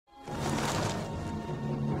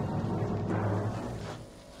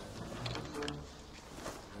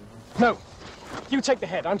No. You take the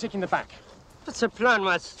head, I'm taking the back. What's the plan,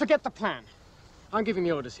 Wes? Forget the plan. I'm giving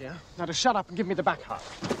the orders here. Now to shut up and give me the back half.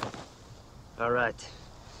 All right.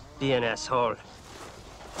 Be an asshole.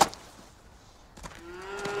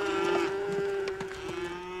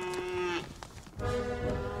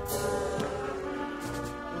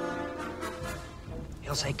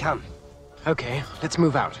 He'll say come. Okay, let's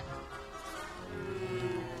move out.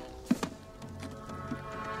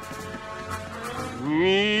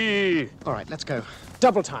 All right, let's go.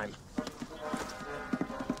 Double time.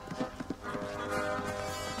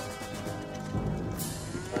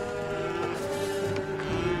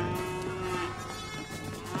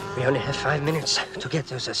 We only have 5 minutes to get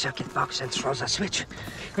to the circuit box and throw the switch.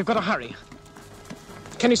 We've got to hurry.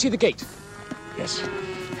 Can you see the gate? Yes.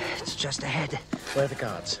 It's just ahead. Where are the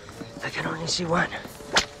guards? I can only see one.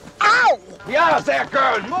 Ow! Yeah, there,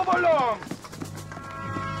 girl! Move along!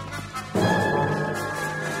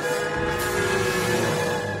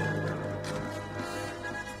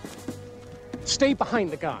 Stay behind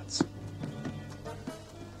the guards.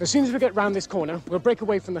 As soon as we get round this corner, we'll break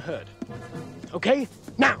away from the herd. Okay?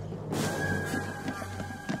 Now!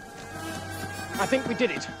 I think we did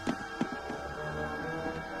it.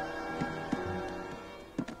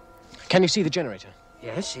 Can you see the generator?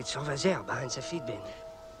 Yes, it's over there, behind the feed bin.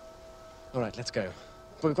 All right, let's go.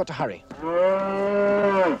 But we've got to hurry.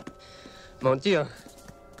 Mon Dieu.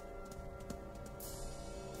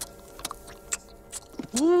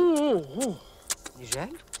 Ooh.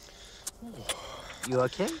 Jack? You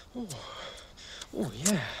okay? Oh,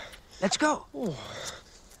 yeah. Let's go. Oh.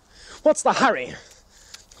 What's the hurry?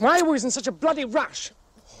 Why are we in such a bloody rush?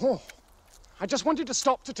 Oh. I just wanted to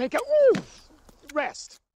stop to take a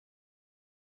rest.